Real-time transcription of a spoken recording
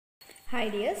Hi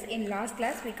dears, in last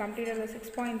class we completed the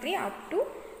 6.3 up to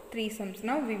 3 sums.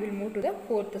 Now we will move to the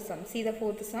fourth sum. See the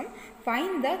fourth sum.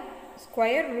 Find the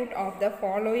square root of the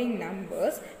following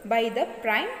numbers by the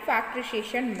prime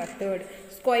factorization method.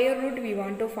 Square root we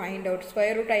want to find out.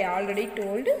 Square root I already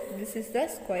told. This is the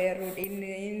square root.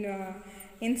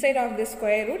 Inside of the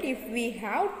square root, if we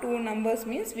have two numbers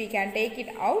means we can take it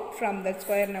out from the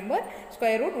square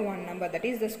root one number, that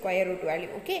is the square root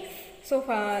value. Okay, so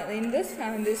in this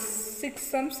 6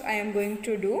 sums I am going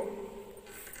to do.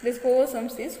 This 4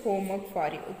 sums is homework for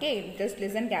you. Okay, just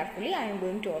listen carefully. I am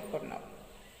going to work for now.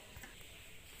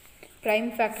 Prime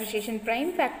factorization.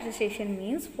 Prime factorization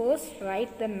means first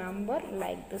write the number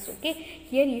like this. Okay,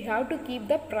 here you have to keep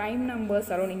the prime numbers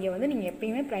around. இங்க வந்து நீங்க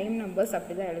எப்பவுமே prime numbers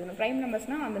அப்படி தான் எழுதணும். Prime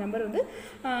numbersனா அந்த number வந்து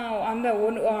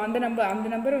அந்த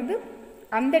நம்பர் வந்து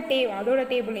அந்த அதோட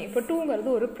டேபிள். இப்போ 2ங்கிறது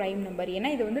ஒரு prime number. ஏன்னா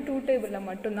இது வந்து 2 டேபிள்ல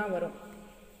மட்டும் தான் வரும்.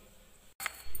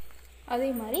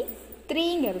 அதே மாதிரி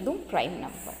 3ங்கிறதும் prime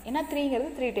number. ஏன்னா 3ங்கிறது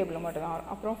 3 டேபிள்ல மட்டும் தான்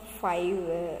வரும். அப்புறம் 5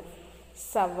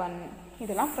 7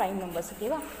 இதெல்லாம் prime numbers.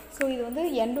 ஓகேவா? ஸோ இது வந்து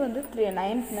எண்ட் வந்து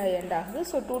 9 எண்ட் ஆகுது.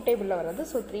 ஸோ 2 டேபிளில் வர்றது.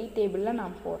 ஸோ 3 டேபிளில்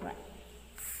நான் போடுறேன்.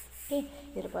 ஓகே,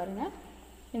 இது பாருங்கள்.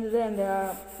 இந்த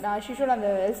நான் யூஷுவல் அந்த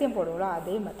எல்சிஎம் போடுவோம்ல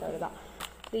அதே மெத்தட் தான்.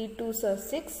 3 2s are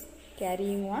 6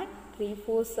 carrying 1, 3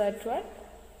 4s are 12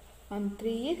 and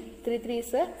 3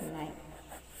 3s are 9.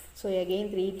 So again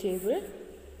 3 table,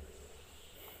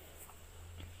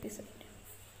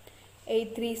 8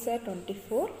 3s are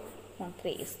 24, 1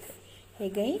 3 is 3.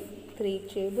 Again 3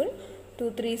 table, 2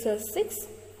 3s are 6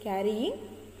 carrying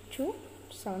 2,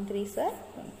 7 3s are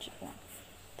 21.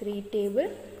 3 table,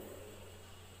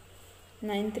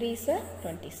 9 3s are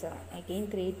 27. Again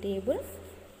 3 table,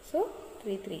 so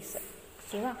 3 3s are.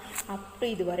 ஓகேவா? அப்போ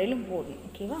இது வரையிலும் போடணும்.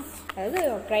 ஓகேவா? அதாவது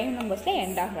ப்ரைம் நம்பர்ஸில்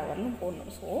எண்ட் ஆகிற வரையிலும்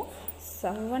போடணும். So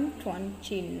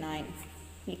 729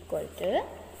 equal to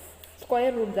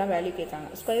square root தான் வேல்யூ கேட்காங்க.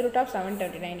 Square root of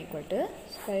 729 equal to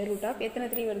square root of எத்தனை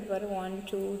 3 வருது பாரு, 1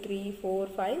 2 3 4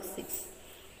 5 6.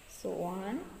 So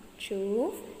 1 2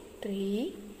 3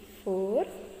 4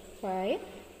 5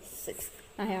 6.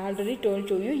 I already told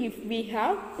to you, if we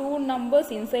have two numbers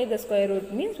inside the square root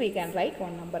means we can write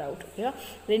one number out. Okay,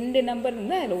 ரெண்டு number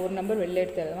இருந்தால் அதில் ஒரு number வெளில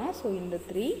எடுத்து எழுதலாம். ஸோ இந்த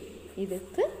 3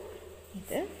 இதுக்கு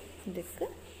இதுக்கு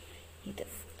இது.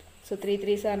 So 3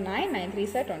 3s are 9, 9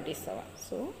 3s are 27.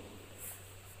 So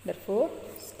therefore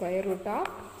square root of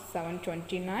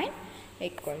 729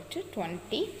 equal to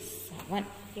 27.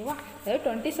 ஓகேவா? அதாவது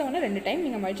 27 ரெண்டு டைம்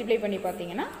நீங்கள் மல்டிப்ளை பண்ணி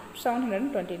பார்த்தீங்கன்னா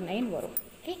 729 வரும்.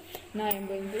 Okay, now I am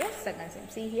going to the second sum.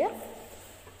 See here,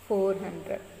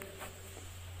 400.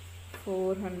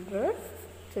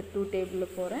 So 2 table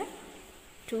for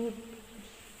 2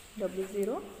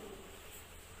 00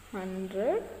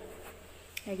 100.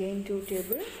 Again 2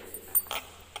 table,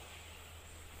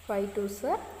 5 2s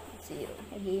are 0.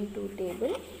 Again 2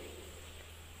 table,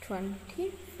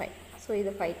 25. So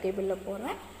this 5 table for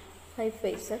 5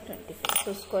 5s are 25.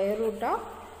 So square root of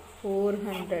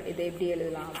 400. இதை எப்படி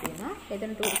எழுதலாம் அப்படின்னா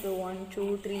எத்தனை 2 இருக்கு, 1 2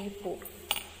 3 4,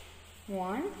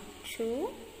 1 2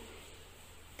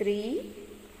 3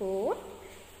 4,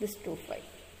 this 2 5.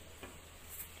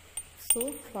 So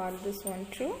for this one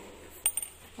 2,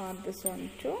 for this one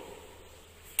 2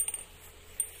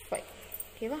 5.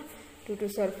 ஓகேவா? 2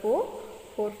 2s are 4,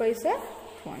 4 5s are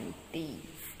 20.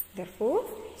 Therefore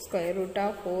square root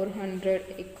of 400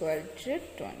 equal to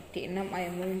 20. Now I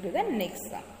am moving to the next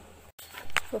sum.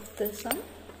 Fifth sum,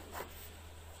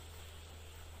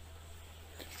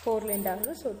 4 end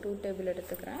ஆகுது. So 2 table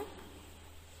எடுத்துக்கிறேன்.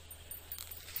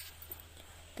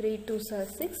 3 2s are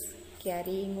 6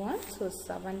 carrying 1, so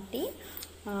 17.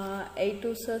 8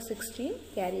 2s are 16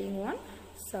 carrying 1,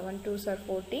 7 2s are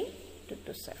 14, 2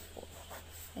 2s are 4.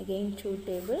 Again 2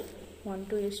 table, 1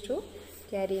 2 is 2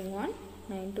 carrying 1,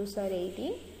 9 2s are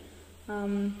 18,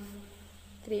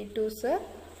 3 2s are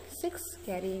 6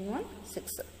 carrying 1,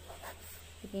 6.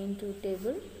 Again 2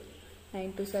 table,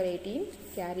 9 2s are 18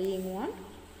 carrying 1,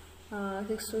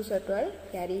 6 2s are 12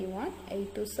 carrying 1, 8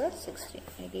 2s are 16.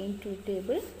 Again 2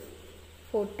 table,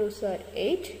 4 2s are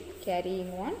 8 carrying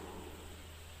 1,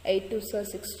 8 2s are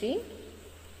 16,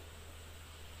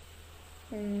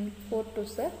 4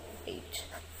 2s are 8.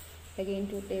 Again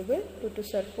 2 table, 2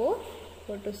 2s are 4,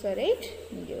 4 2s are 8,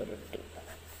 இங்கே ஒரு 2.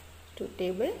 2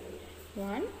 table,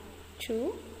 1 2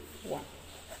 1.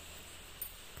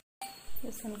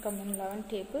 This one come in 11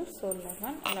 tables, so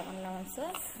 11 11s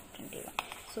are 21.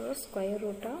 So square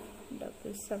root of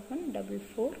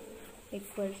 7744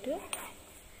 equal to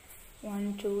 1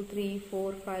 2 3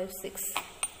 4 5 6.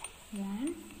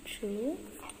 1 2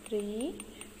 3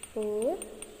 4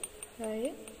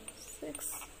 5 6.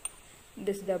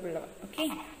 This double 11. Okay.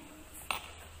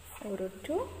 root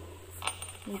 2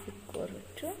 is equal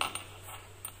to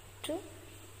 2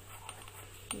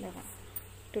 11.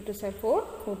 2 2s are 4,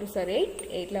 4 2s are 8,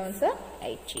 8 11s are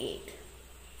 88.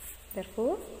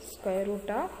 Therefore, square root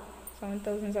of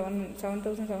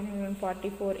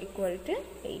 7744 equal to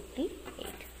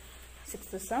 88.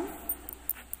 Sixth sum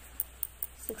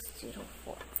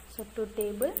 604. So, to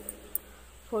table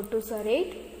 4 2s are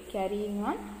 8, carrying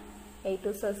on 8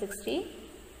 2s are 60.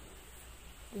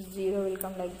 This 0 will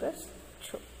come like this.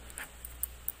 2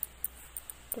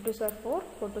 2s are 4,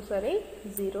 4 2s are 8,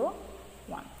 0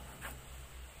 1.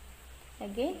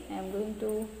 Again, I am going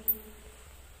to,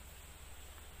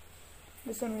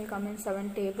 this one will come in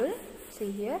 7 table.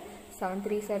 See here, 7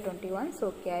 3s are 21,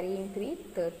 so carrying 3,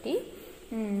 30.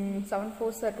 7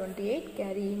 4s are 28,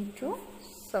 carrying 2,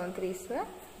 7 3s are,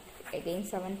 again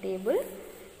 7 table.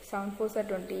 7 4s are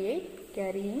 28,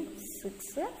 carrying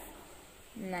 6,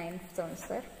 9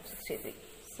 7s are 63,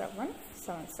 7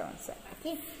 7 7s are.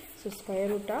 Okay, so square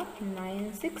root of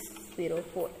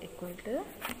 9604 equal to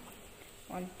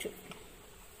 1 2.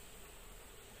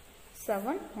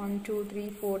 7 1 2 3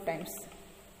 4 times.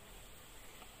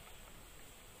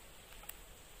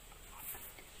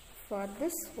 For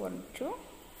this 1 2,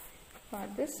 for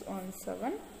this 1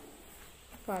 7,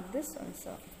 for this 1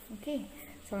 7. Okay,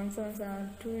 7 7 are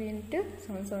 2 into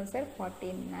 7 7 are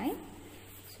 49.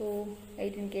 So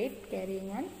 8 into 8 carrying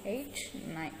on 8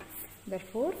 9.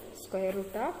 Therefore, square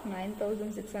root of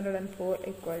 9604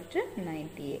 equal to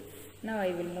 98. Now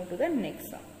I will move to the next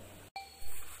sum.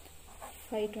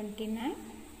 529.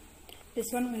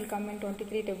 This one will come in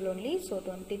 23 table only. So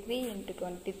 23 into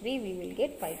 23 we will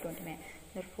get 529.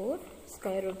 Therefore,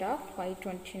 square root of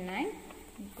 529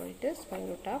 equal to square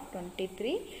root of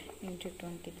 23 into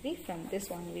 23. From this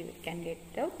one we can get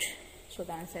it out. So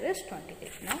the answer is 23.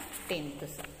 Now 10th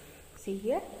sum. See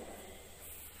here,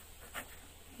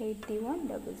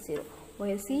 8100.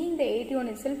 While seeing the 81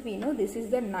 itself, we know this is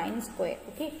the 9 square.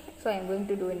 Okay, so I am going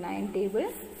to do a 9 table.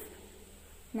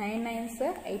 9 9s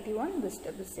are 81, this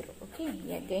 00. Okay,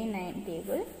 again 9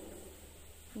 table,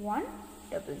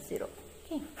 100.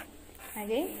 Okay,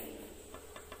 again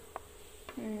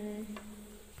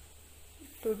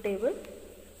 2 table,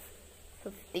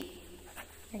 50.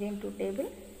 Again 2 table,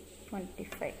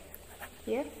 25.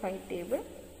 Here 5 table,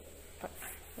 5.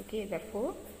 Okay,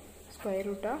 therefore square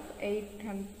root of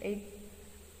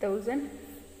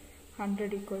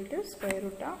 8100 equal to square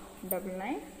root of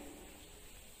 99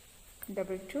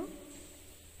 22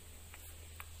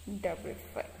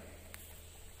 55.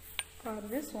 For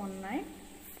this 19,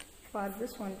 for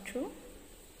this 12,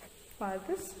 for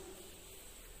this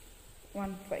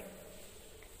 15.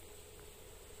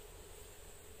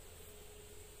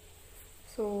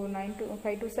 So 9 to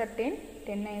 5 2s are 10,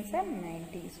 10 9s are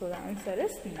 90. So the answer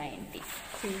is 90.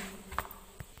 See,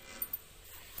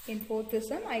 in 4th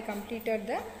sum I completed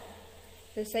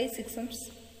the size 6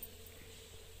 sums.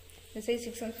 The size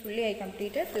 6 sums fully I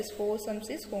completed. This 4 sums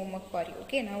is homework for you.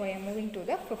 Okay, now I am moving to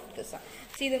the 5th sum.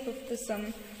 See the 5th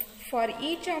sum. For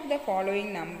each of the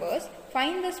following numbers,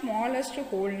 find the smallest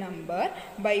whole number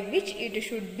by which it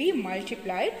should be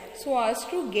multiplied so as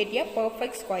to get a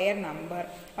perfect square number.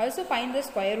 Also find the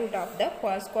square root of the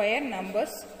square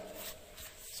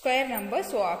numbers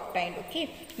so obtained. Okay,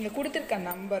 இங்க கொடுத்திருக்க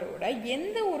நம்பரோட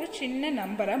எந்த ஒரு சின்ன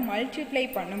நம்பரை multiply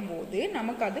பண்ணும்போது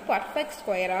நமக்கு அது பர்ஃபெக்ட்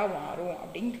ஸ்கொயரா வரும்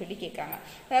அப்படின்னு சொல்லி கேட்காங்க.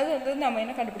 அதாவது வந்து நம்ம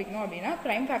என்ன கண்டுபிடிக்கணும் அப்படின்னா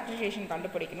பிரைம் ஃபேக்டரைசேஷன்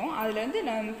கண்டுபிடிக்கணும். அதுல இருந்து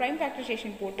நம்ம பிரைம்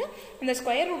ஃபேக்டரைசேஷன் போட்டு இந்த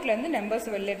ஸ்கொயர் ரூட்ல இருந்து நம்பர்ஸ்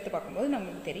வெளில எடுத்து பார்க்கும்போது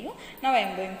நமக்கு தெரியும். Now I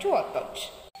am going to work out.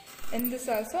 In this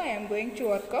also I am going to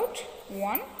work out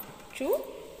 1 2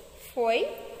 5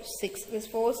 6. This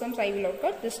 4 sums I will work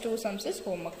out. This 2 sums is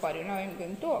homework for you. Now I am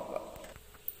going to work out.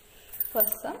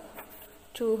 First sum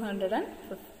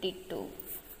 252.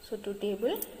 So 2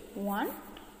 table 1,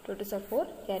 2 2s are 4,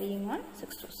 carrying on 6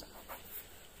 2s.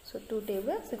 So 2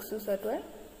 table 6 2s are 12,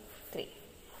 3.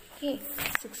 Okay,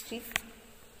 63.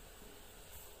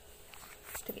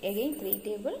 Again 3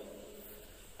 table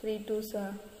 3 2s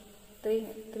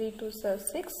are 6,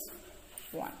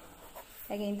 1.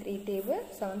 Again 3 table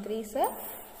 7 3s are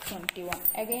 21.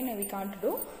 Again we can't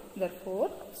do. Therefore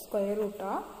square root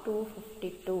of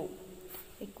 252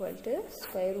 equal to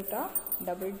square root of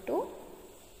 22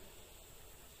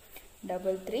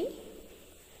 33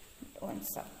 1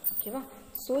 7. Okay va?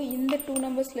 So in the 2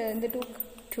 numbers la இந்த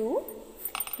 2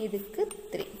 இதுக்கு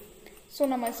 3. So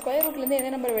நம்ம square ரூட்ல இருந்து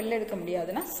எந்த number வெளில எடுக்க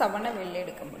முடியாதுன்னா 7 வெளில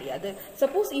எடுக்க முடியாது.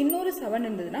 சப்போஸ் இன்னொரு 7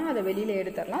 இருந்ததுன்னா அதை வெளியில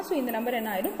எடுத்துறலாம். சோ இந்த நம்பர்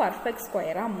என்ன ஆயிடும் பர்ஃபெக்ட்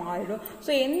ஸ்கொயரா மாறிடும்.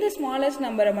 சோ எந்த ஸ்மாலஸ்ட்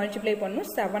நம்பரை மல்டிப்ளை பண்ணனும்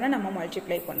 7 நம்ம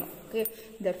மல்டிப்ளை பண்ணனும். Okay,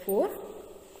 therefore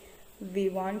we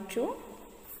want to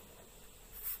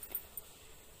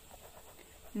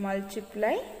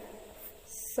multiply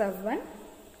 7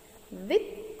 with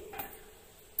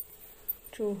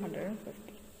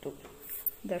 252.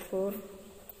 Therefore,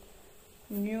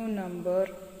 new number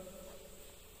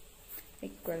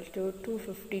equal to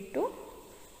 252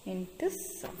 into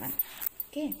 7.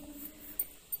 Okay.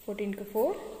 14 to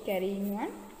 4 carrying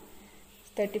 1.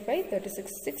 35, 36,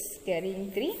 6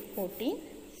 carrying 3, 14,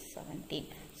 17.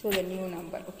 So, the new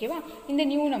number. Okay, va? In the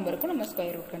new number, we will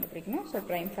square root. So,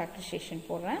 prime factorization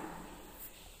for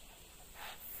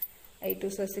 8 to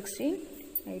 16,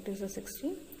 8 to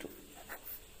 16, 2.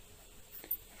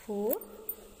 4,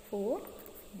 4,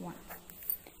 1.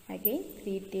 Again,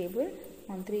 3 table.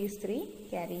 1 3 is 3,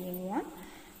 carrying 1.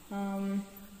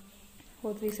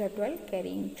 4 3 is 12,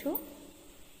 carrying 2.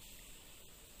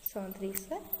 7 3 is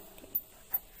 10.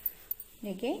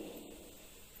 Again,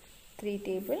 3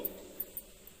 table.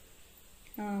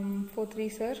 4 3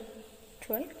 is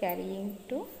 12, carrying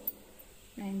 2.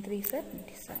 9 3 is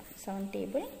 27. 7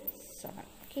 table, 7.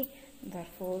 Okay.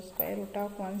 Therefore, square root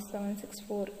of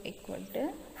 1764 equal to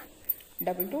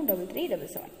 2 2 3 3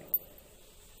 7.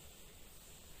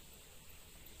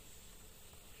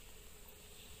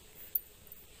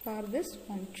 For this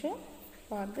 1 2,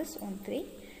 for this 1 3,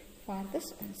 for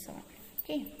this 1 7.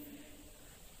 Okay.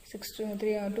 6 2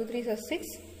 3 2 3 is 6.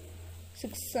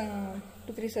 6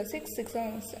 2 3 is 6. 6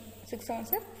 7 is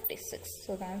 56.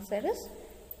 So the answer is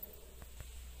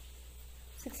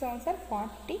 6 7 is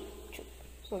 42.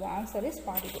 So the answer is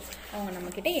 42. அவங்க நம்ம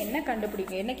கிட்ட என்ன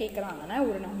கண்டுபிடிக்க என்ன கேக்குறாங்கன்னா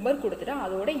ஒரு number கொடுத்துட்டு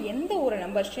அதோட எந்த ஒரு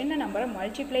நம்பர் சின்ன நம்பரை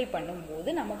மல்டிப்ளை பண்ணும்போது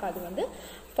நமக்கு அது வந்து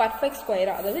பர்ஃபெக்ட்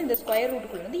ஸ்கொயரா அதாவது இந்த ஸ்கொயர்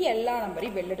ரூட்க்குள்ள இருந்து எல்லா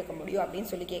நம்பரையும் வெளில எடுக்க முடியும் அப்படினு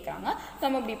சொல்லி கேக்குறாங்க.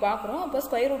 நம்ம இப்படி பார்க்கறோம். அப்ப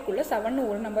ஸ்கொயர் ரூட்க்குள்ள 7 னு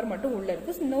ஒரு நம்பர் மட்டும் உள்ள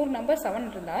இருக்கு. இன்னொரு நம்பர் 7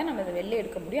 இருந்தா நம்ம அதை வெளில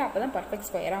எடுக்க முடியும். அப்பதான் பர்ஃபெக்ட்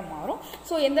ஸ்கொயரா மாறும்.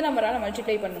 சோ எந்த நம்பரால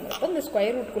மல்டிப்ளை பண்ணுங்கறப்ப இந்த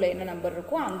ஸ்கொயர் ரூட்க்குள்ள என்ன நம்பர்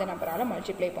இருக்கோ அந்த நம்பரால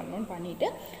மல்டிப்ளை பண்ணனும்னு பண்ணிட்டு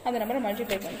அந்த நம்பரை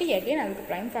மல்டிப்ளை பண்ணிட்டு அகைன் அதுக்கு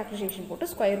பிரைம் ஃபேக்டரைசேஷன்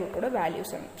போட்டு ஸ்கொயர் ரூட்டோட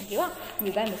வேல்யூஸ் ஓகேவா?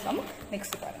 இதுதான் இந்த சம்.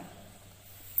 நெக்ஸ்ட் பாருங்க.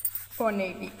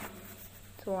 180.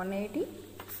 So 180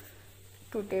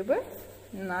 2 table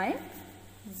 9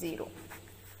 0.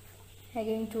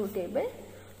 Again 2 table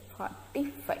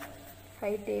 45.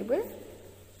 5 table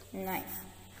 9.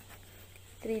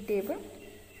 3 table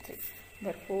 3.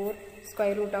 Therefore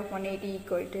square root of 180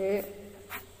 equal to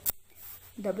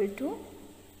 2 2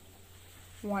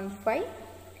 1 5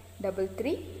 3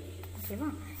 3. Okay va?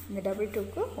 இந்த 2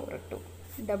 க்கு ஒரு 2.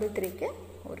 3 க்கு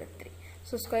ஒரு 3.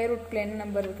 So square root ல என்ன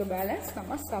நம்பர் இருக்கு பேலன்ஸ்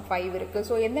நம்ம 5 இருக்கு.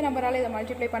 So எந்த நம்பரால இத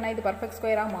மல்டிப்ளை பண்ணா இது பெர்ஃபெக்ட்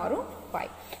ஸ்கொயரா மாறும்?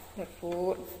 5.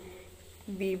 Therefore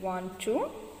we want to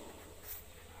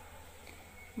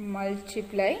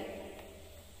multiply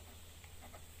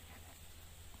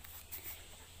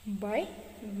by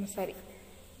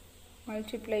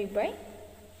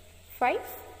 5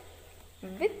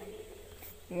 with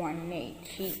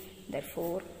 180.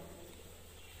 Therefore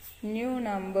new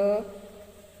number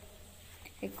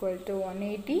equal to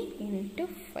 180 into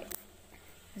 5.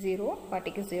 0,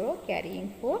 40 is 0, carrying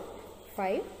 4,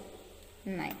 5,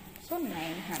 9. So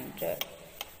 900.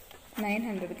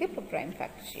 900 ke prime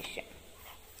factorization.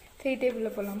 3 table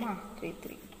la polama 3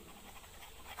 3.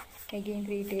 Again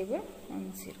 3 table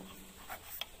 1 0.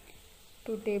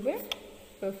 2 table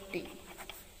 50.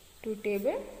 2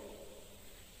 table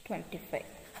 25.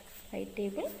 5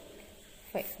 table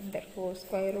 5. Therefore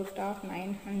square root of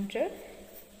 900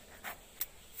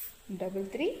 3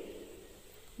 3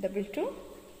 2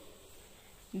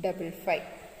 2 5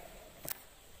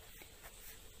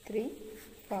 3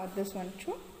 for this one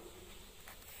 2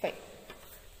 5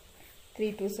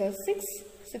 3 2 are 6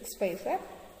 6 5 are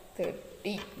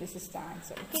 30. This is the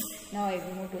answer. Okay, now I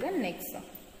will move to the next sum.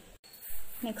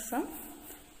 Next sum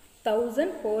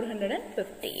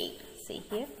 1458. See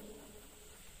here,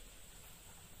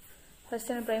 first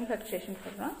and prime factorization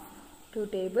for 2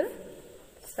 table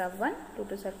 7, 2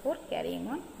 2 are 4, carrying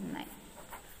 1 9.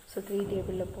 So 3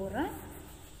 table la pora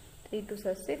 3 2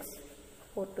 are 6,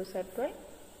 4 2 are 12,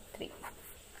 3.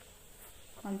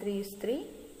 1 3 is 3.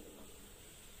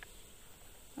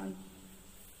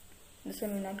 This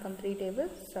one will not come. 3 table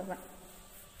 7.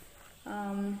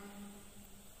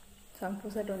 7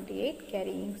 2 are 28,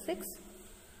 carrying 6,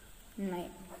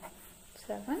 9,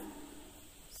 7,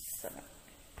 7.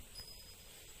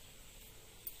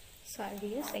 Sorry,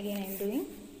 yes, again I am doing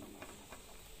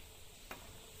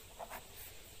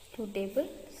 2 table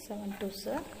 7 2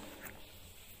 are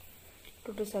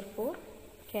 2 2 are 4,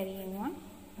 carrying 1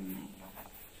 9.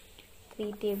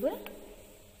 3 table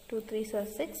 2 3 are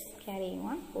 6, carrying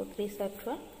 1, 4 3 are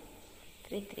 12,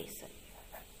 3 3 are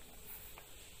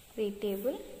 3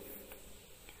 table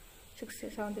 6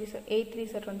 7 3 are 8 3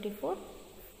 are 24,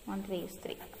 1 3 is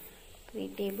 3. 3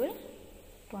 table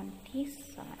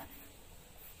 27.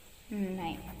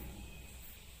 9.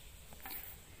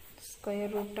 Square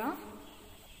root of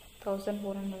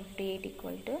 1458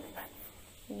 equal to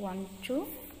 1, 2,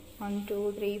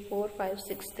 3, 4, 5,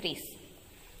 6 threes.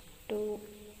 2,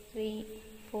 3,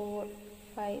 4,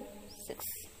 5, 6.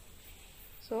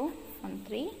 So 1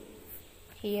 3,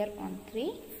 here 1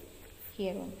 3,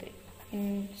 here 1 3.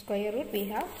 In square root we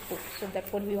have 2. So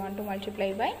therefore we want to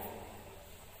multiply by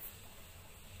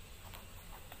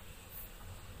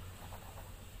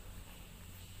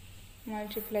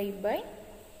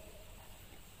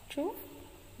 2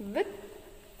 with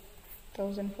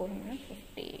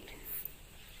 1458.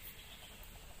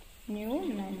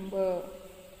 New number.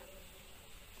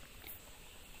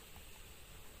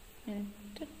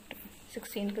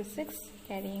 16 plus 6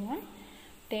 carrying 1,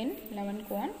 10, 11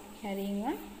 1 carrying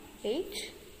 1,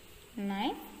 8,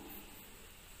 9,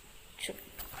 2.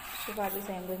 So for this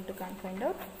I am going to find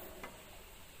out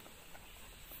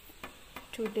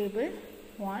 2 table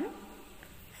 1,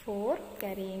 4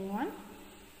 carrying 1,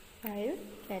 5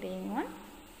 carrying 1,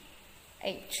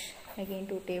 8. Again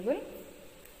 2 table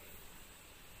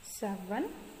 7,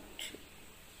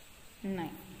 2, 9.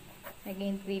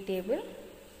 Again 3 table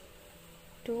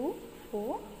 2,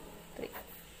 4, 3.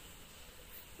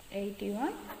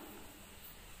 81,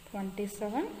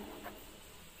 27,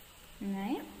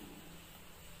 9.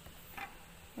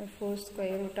 Therefore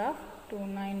square root of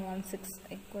 2916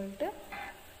 equal to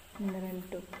 2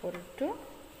 4 2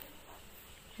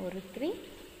 1 3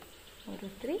 1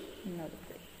 3 another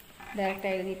 3. Direct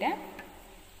எழுதிட்டேன்.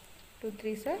 2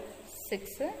 3s are 6,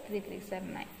 3 3s are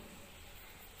 9.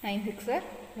 9 6 are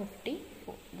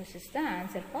 54. This is the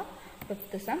answer for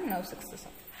 5th sum. Now 6th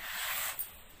sum.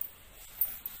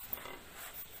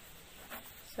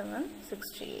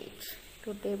 768.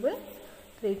 2 table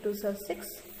 3 2s are 6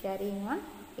 carrying 1,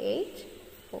 8,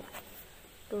 4.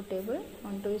 2 table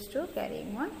 1 2 is 2 carrying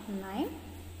 1, 9,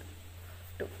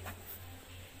 2.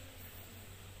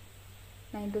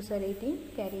 9 2s are 18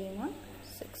 carrying 1,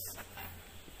 6.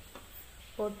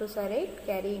 4 2s are 8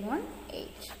 carrying 1,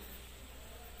 8.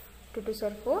 2 2s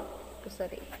are 4, 2s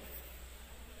are 8.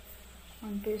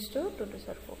 1 2 is 2, 2 2s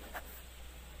are 4.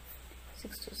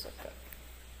 6 2s are 12.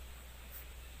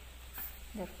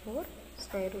 Therefore,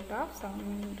 square root of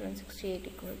 768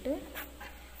 equal to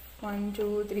 1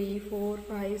 2 3 4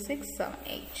 5 6 7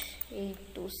 8.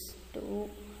 8 2s 2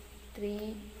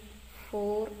 3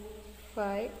 4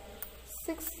 5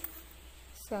 6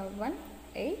 7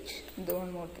 8. Do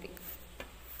one more 3.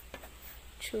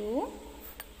 2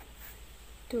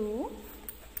 2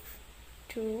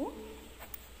 2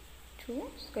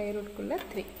 2 square root kulla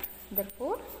 3.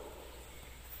 Therefore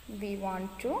we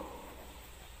want to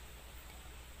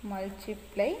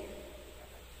multiply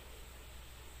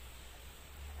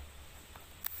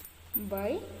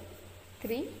by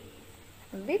 3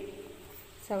 with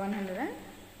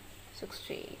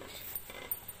 768.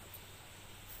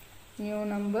 New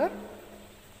number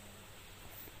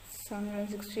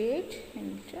 768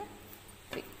 into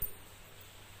 3.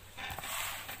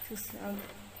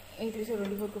 8 3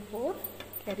 24 4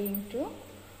 carrying 2,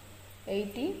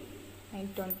 18, 9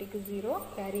 20 0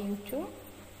 carrying 2,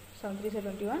 7 3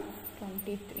 21,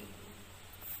 23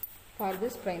 for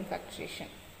this prime factorization.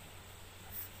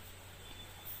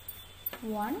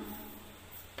 1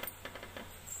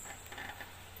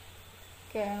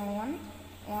 carrying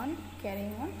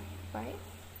 1 5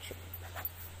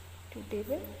 2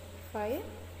 table 5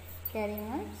 carrying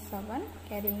 1 7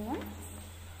 carrying 1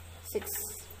 6.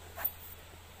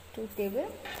 2 table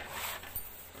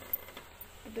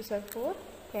 2 2s are 4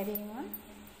 carrying 1,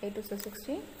 8 2s are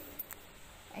 16,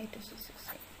 8 2s are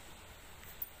 16.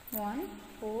 1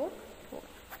 4 4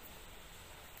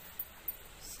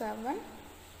 7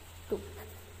 2.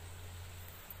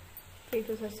 3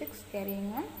 2s are 6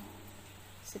 carrying 1,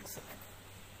 6.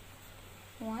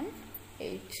 1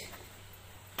 8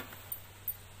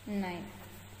 9.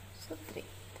 So 3.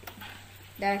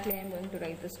 Directly I am going to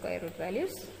write the square root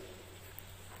values.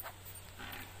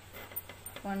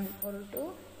 1 or 2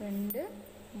 2 3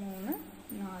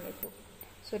 4 2.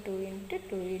 So 2 into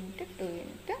 2 into 2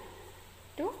 into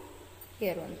 2.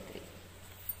 Here 1 3.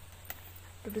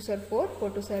 2 2s are 4, 4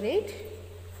 2s are 8,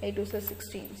 8 2s are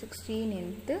 16, 16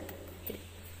 into 3.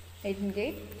 8 into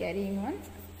 8 carrying 1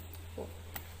 4.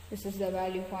 This is the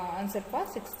value for answer for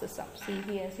 6th sum.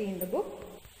 CBSE in the book.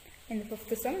 In the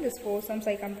fifth sum, this 4 sums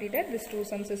I completed. This 2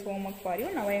 sums is homework for you.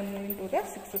 Now I am moving to the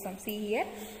sixth sum. See here,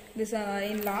 this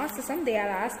in last sum they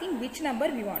are asking which number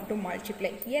we want to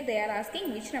multiply. Here they are asking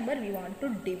which number we want to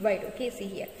divide. Okay, see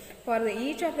here. For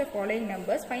each of the following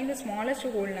numbers, find the smallest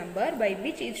whole number by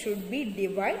which it should be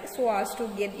divided so as to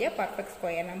get a perfect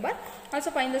square number. Also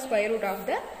find the square root of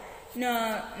the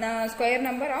square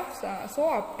number of so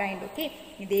obtained. Okay,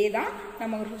 இதே தான்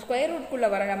நம்ம square root குள்ள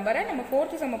வர நம்பரை நம்ம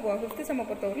fifth some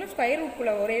பொறுத்தவரையிலும் square root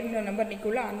குள்ள ஒரே நம்பர்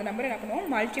நிக்குள்ள அந்த நம்பரை என்ன பண்ணுவோம்,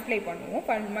 மல்டிப்ளை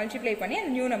பண்ணி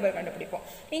அந்த நியூ நம்பர் கண்டுபிடிப்போம்.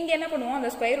 இங்க என்ன பண்ணுவோம், அந்த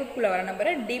ஸ்கொயர் ரூட் குள்ள வர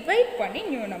நம்பரை டிவைட் பண்ணி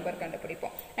நியூ நம்பர்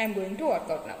கண்டுபிடிப்போம். I am going to work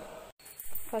out now.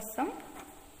 First sum,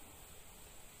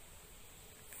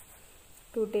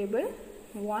 2 table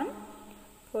 1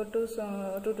 4 2s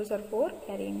are 4,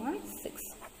 carrying 1 6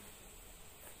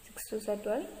 6 2s are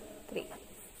 12 3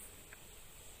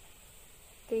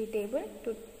 3 table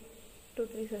 2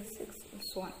 3s are 6 is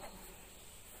 1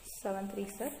 7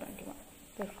 3s are 21.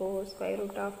 Therefore square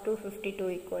root of 252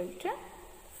 equal to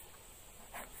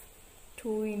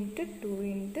 2 into 2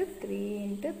 into 3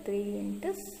 into 3 into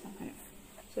 7.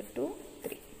 So 2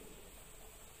 3,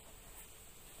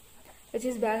 which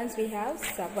is balance we have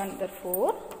 7.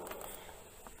 Therefore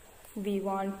we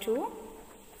want to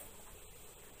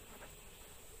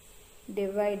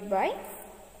divide by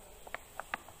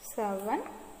 7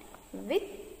 with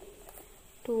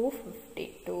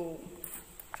 252.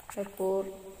 Therefore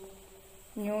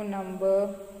new number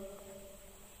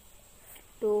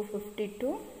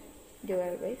 252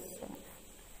 divided by 7.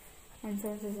 1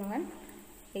 7 is 7,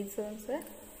 8 7 is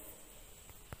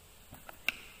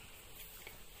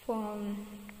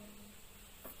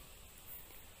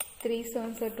 3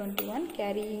 7s are 21,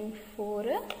 carrying 4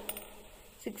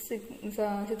 6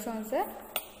 7s are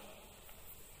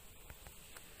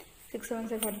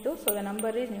 42. So the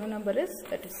new number is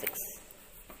 36.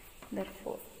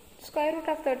 Therefore square root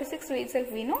of 36 itself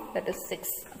we know, that is 6.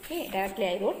 Okay, directly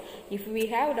I wrote. If we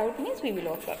have doubt means we will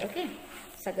work out. Okay,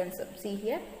 second sum, see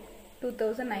here,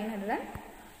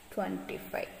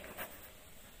 2925.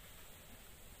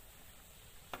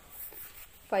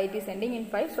 5 is ending in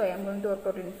 5, so I am going to work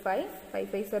out in 5. 5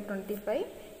 5s are 25,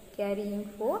 carrying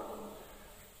 4.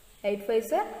 8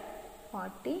 5s are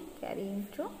 40, carrying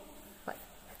 2 5.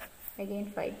 Again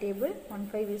 5 table, 1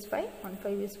 5 is 5, 1 5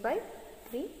 is 5,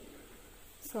 3,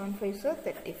 7 5s are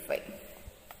 35.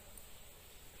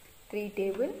 3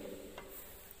 table,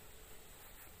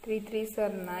 3 3s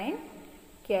are 9,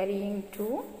 carrying 2,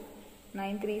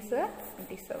 9 3s are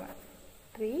 27.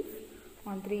 3,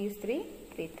 1 3 is 3,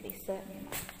 3 3s are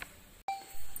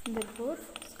 9. Therefore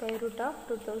square root of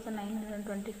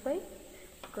 2925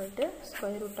 equal to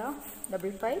square root of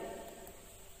 55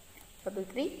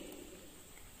 33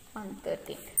 and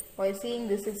 13. While seeing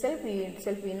this itself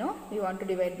we know we want to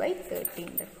divide by 13.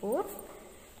 Therefore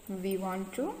we want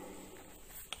to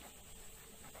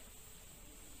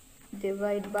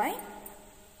divide by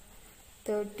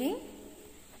 13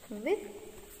 with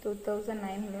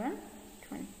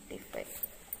 2925.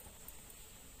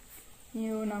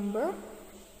 New number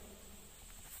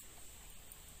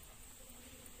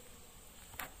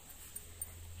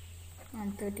and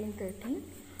 13 13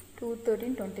 2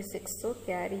 13 26. So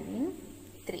carrying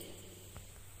 3,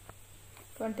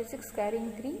 26 carrying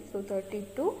 3, so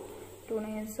 32. 2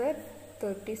 9s are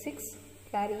 36,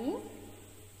 carrying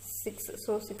 6,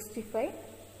 so 65.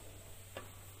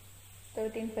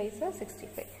 13 5s are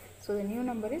 65. So the new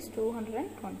number is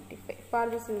 225. For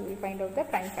this we will find out the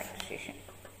prime factorization.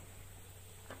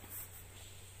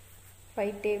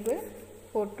 5 table,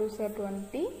 4 2s are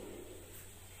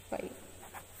 25.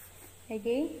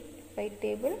 Again 5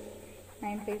 table,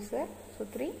 9 5s are, so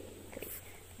 3 3.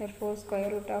 Therefore square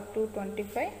root of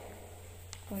 225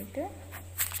 equal to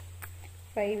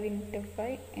 5 into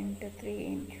 5 into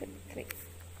 3 into 3,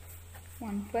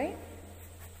 1 5.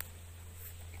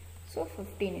 So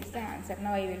 15 is the answer.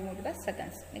 Now I will move to the second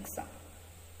sum. Next sum.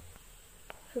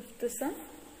 Fifth sum,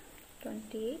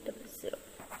 2800.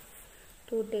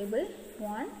 2 table,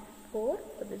 1 4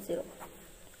 0,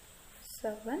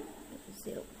 7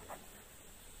 0.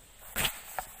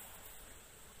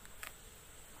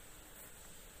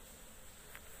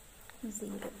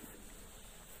 0.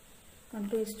 1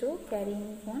 2 is 2, carrying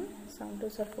 1, 7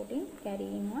 2s are 14,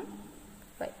 carrying 1,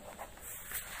 5.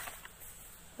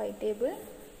 5 table,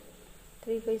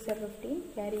 3 5s are 15,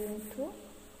 carrying 2,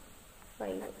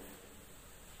 5.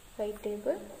 5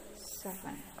 table,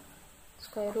 7.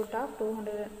 Square root of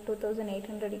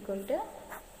 2800 equal to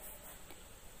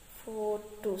 4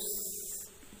 2s.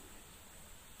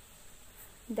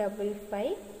 Double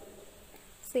 5,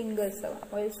 single 7.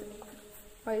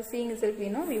 While seeing itself we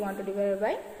know we want to divide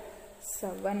by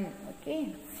 7. Okay,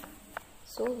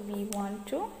 so we want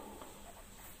to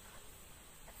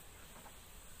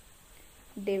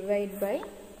divide by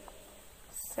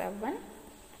 7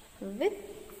 with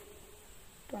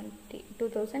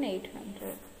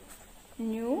 2800.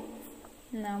 New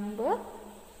number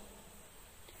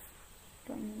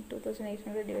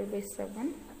 2800 divided by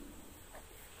 7.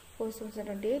 4 7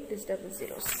 28. This double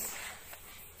zeros.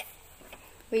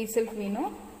 By itself we know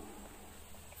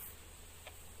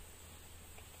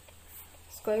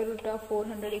square root of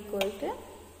 400 equal to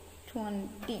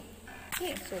 20.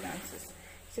 Okay, so that's this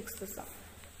sixth sum.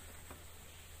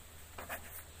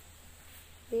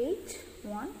 8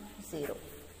 1 0.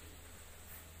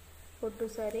 4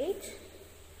 2s are 8.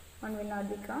 1 will not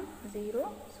become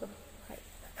 0. So 5.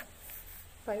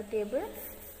 5 table.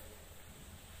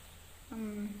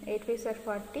 8 5s are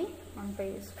 40. 1 5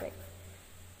 is 5.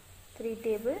 3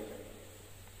 table.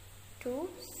 2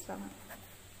 7.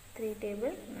 3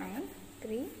 table 9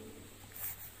 3.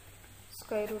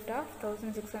 Square root of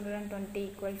 1620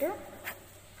 equal to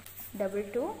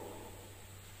 22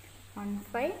 1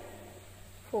 5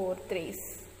 4 3s.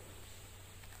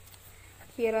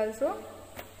 Here also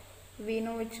we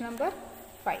know which number?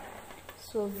 5.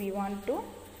 So we want to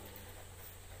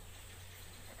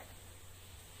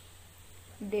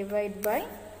divide by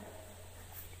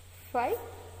 5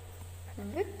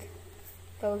 with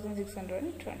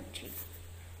 1620.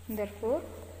 Therefore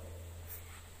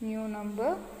new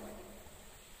number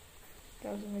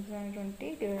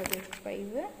 1620 divided by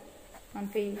 5. 1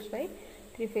 5 is 5.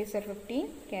 3 5s are 15,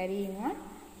 carrying 1.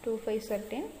 2 5s are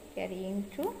 10, carrying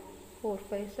 2. 4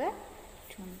 5s are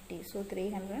 20. So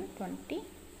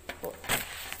 324.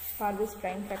 For this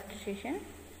prime factorization,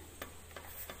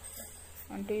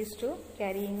 1 2 is 2,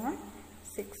 carrying 1.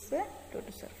 6 2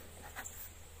 to 7.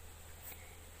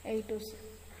 8 to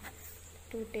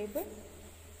 2 table,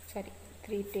 sorry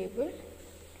 3 table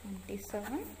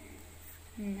 27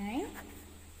 9.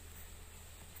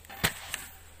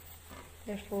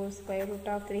 Therefore square root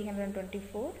of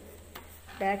 324.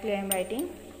 Directly I am writing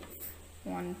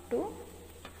 1 2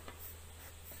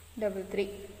 3 3.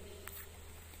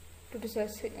 2 2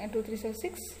 6, 2 3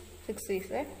 6, 6 3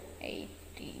 are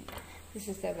 18. This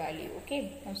is the value. Okay,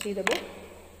 now see the book.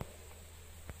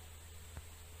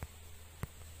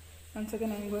 Once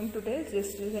again I am going to tell,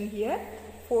 just listen here.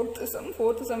 Fourth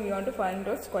sum we want to find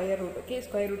out square root. Okay,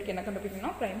 square root என்ன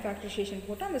கண்டுபிடிக்கணும்? prime factorization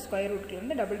போட்டு அந்த square root ல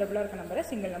இருந்து double டபுளா இருக்க நம்பரை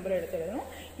single number எடுத்து எழுதணும்.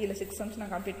 இதுல 6 sums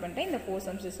நான் கம்ப்ளீட் பண்ணிட்டேன். இந்த 4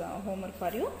 sums is homework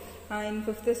for you. In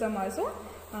fifth sum also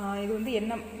இது வந்து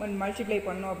என்ன மல்டிப்ளை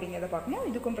பண்ணனும் அப்படிங்கறத பார்க்கணும்.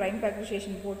 இதுக்கும் prime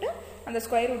factorization போட்டு அந்த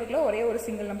ஸ்கொயர் ரூட்க்குள்ள ஒரே ஒரு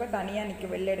சிங்கிள் நம்பர் தனியா நிக்க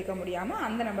வெளிய எடுக்க முடியாம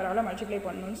அந்த நம்பரால மல்டிப்ளை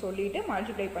பண்ணனும்னு சொல்லிட்டு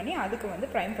மல்டிப்ளை பண்ணி அதுக்கு வந்து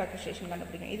prime factorization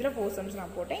கண்டுபிடிக்கணும். இதுல 4 sums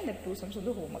நான் போட்டேன். இந்த 2 sums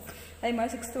வந்து homework. அதே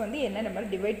மாதிரி 6th வந்து என்ன நம்பர்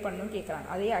டிவைட் பண்ணனும் கேக்குறாங்க.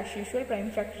 அதே as usual prime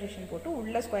factorization போட்டு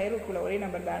உள்ள ஸ்கொயர் ரூட்க்குள்ள ஒரே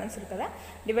நம்பர் பேலன்ஸ் இருக்கதா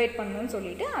டிவைட் பண்ணனும்னு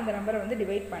சொல்லிட்டு அந்த நம்பரை வந்து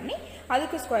டிவைட் பண்ணி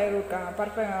அதுக்கு ஸ்கொயர் ரூட்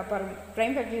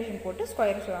prime factorization போட்டு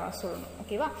ஸ்கொயர் சொல்லணும்.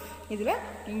 ஓகேவா? இதுல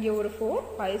இங்க ஒரு 4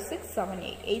 5 6 7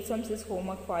 8 8 sums is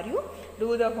homework for you. Do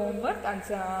the homework and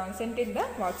send in the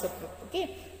WhatsApp group. Okay,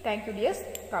 thank you dears.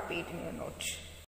 Copy it in your notes.